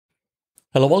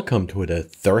Hello, welcome to the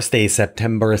Thursday,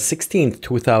 September 16th,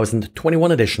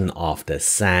 2021 edition of the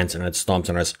SANS Internet Storm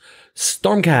Center's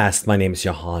Stormcast. My name is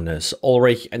Johannes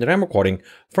Ulrich and I'm recording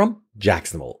from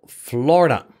Jacksonville,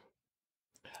 Florida.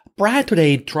 Brad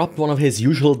today dropped one of his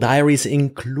usual diaries,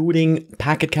 including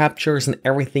packet captures and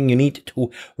everything you need to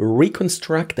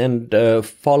reconstruct and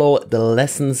follow the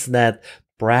lessons that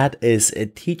Brad is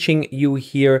teaching you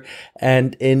here.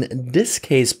 And in this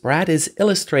case, Brad is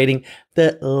illustrating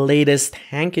the latest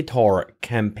Hancitor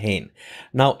campaign.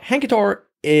 Now, Hancitor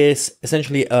is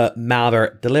essentially a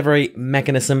malware delivery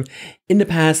mechanism. In the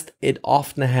past, it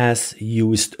often has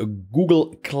used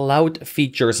Google Cloud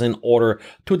features in order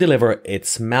to deliver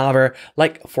its malware,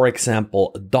 like, for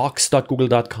example,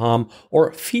 docs.google.com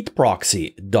or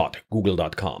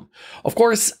feedproxy.google.com. Of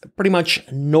course, pretty much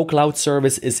no cloud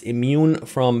service is immune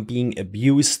from being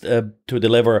abused to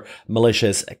deliver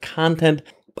malicious content.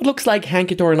 But looks like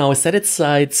Hancitor now set its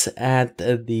sights at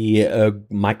the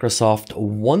Microsoft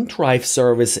OneDrive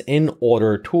service in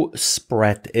order to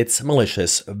spread its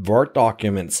malicious Word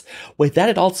documents. With that,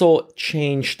 it also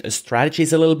changed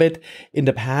strategies a little bit. In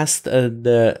the past,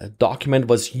 the document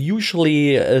was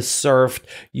usually served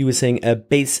using a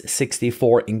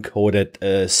base64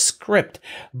 encoded script.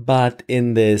 But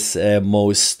in this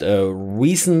most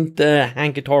recent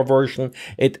Hancitor version,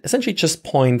 it essentially just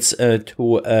points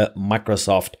to a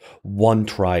Microsoft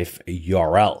OneDrive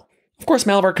URL. Of course,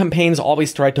 malware campaigns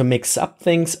always try to mix up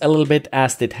things a little bit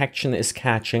as detection is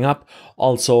catching up.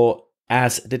 Also,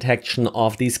 as detection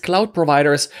of these cloud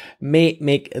providers may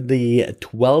make the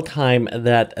dwell time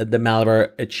that the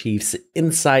malware achieves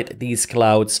inside these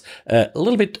clouds a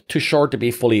little bit too short to be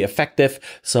fully effective.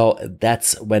 So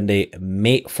that's when they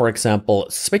may, for example,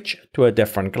 switch to a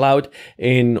different cloud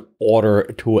in order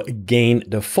to gain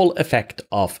the full effect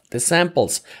of the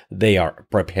samples they are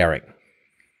preparing.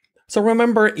 So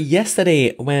remember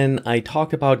yesterday when I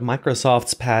talked about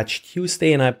Microsoft's Patch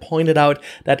Tuesday and I pointed out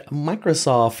that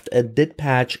Microsoft did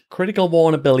patch critical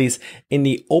vulnerabilities in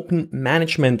the Open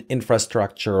Management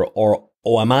Infrastructure, or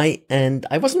OMI, and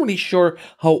I wasn't really sure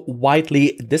how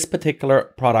widely this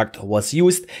particular product was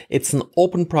used. It's an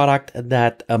open product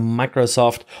that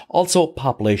Microsoft also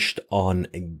published on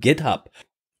GitHub.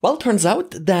 Well, it turns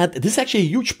out that this is actually a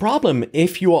huge problem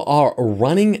if you are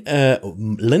running a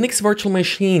Linux virtual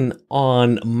machine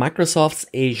on Microsoft's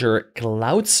Azure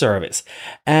cloud service.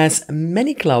 As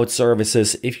many cloud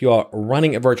services, if you are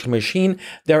running a virtual machine,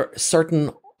 there are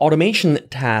certain automation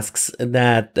tasks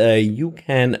that you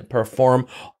can perform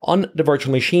on the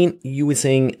virtual machine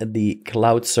using the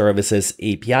cloud services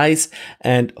APIs.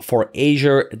 And for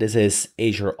Azure, this is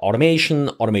Azure Automation,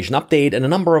 Automation Update, and a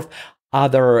number of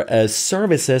other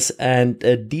services, and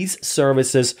these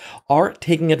services are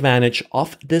taking advantage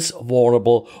of this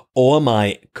vulnerable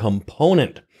OMI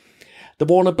component. The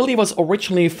vulnerability was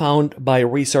originally found by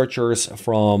researchers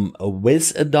from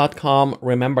Wiz.com.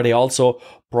 Remember, they also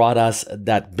brought us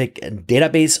that big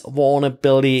database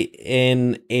vulnerability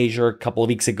in Azure a couple of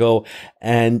weeks ago.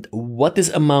 And what this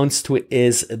amounts to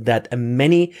is that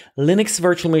many Linux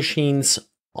virtual machines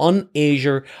on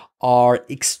Azure are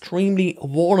extremely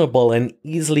vulnerable and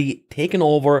easily taken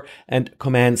over, and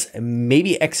commands may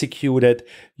be executed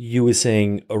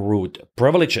using root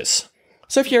privileges.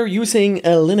 So if you're using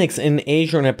Linux in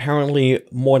Azure, and apparently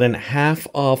more than half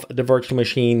of the virtual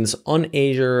machines on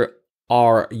Azure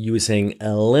are using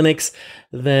Linux,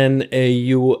 then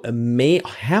you may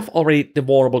have already the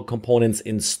vulnerable components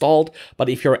installed. But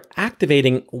if you're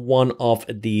activating one of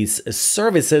these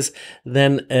services,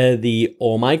 then the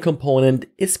OMI component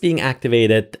is being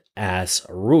activated as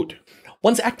root.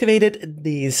 Once activated,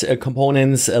 these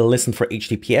components listen for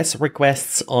HTTPS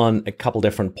requests on a couple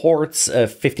different ports,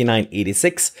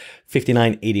 5986,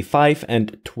 5985,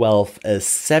 and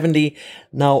 1270.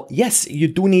 Now, yes, you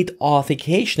do need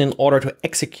authentication in order to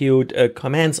execute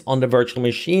commands on the virtual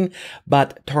machine,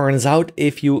 but turns out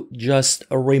if you just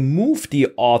remove the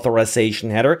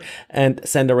authorization header and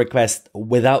send a request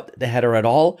without the header at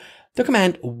all, the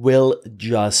command will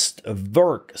just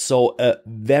work. So a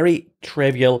very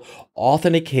trivial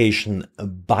authentication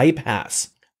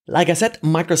bypass. Like I said,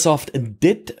 Microsoft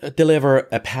did deliver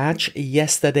a patch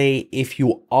yesterday. If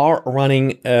you are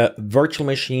running a virtual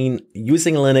machine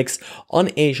using Linux on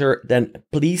Azure, then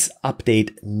please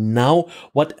update now.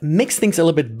 What makes things a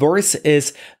little bit worse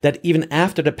is that even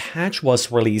after the patch was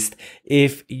released,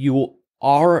 if you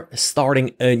are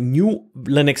starting a new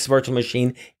Linux virtual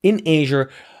machine in Azure,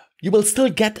 you will still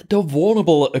get the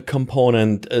vulnerable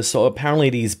component. So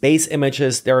apparently these base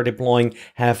images they're deploying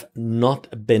have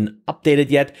not been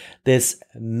updated yet. This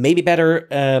may be better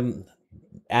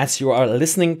as you are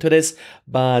listening to this,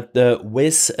 but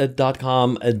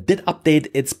Wiz.com did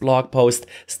update its blog post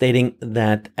stating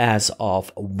that as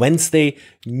of Wednesday,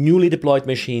 newly deployed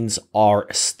machines are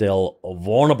still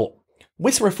vulnerable.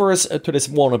 Wiz refers to this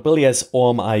vulnerability as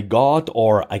OMIGOD,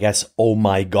 or I guess oh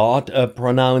my god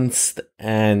pronounced,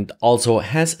 and also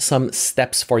has some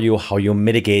steps for you how you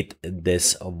mitigate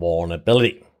this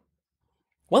vulnerability.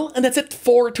 Well, and that's it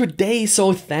for today.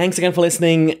 So thanks again for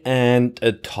listening, and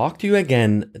talk to you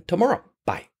again tomorrow.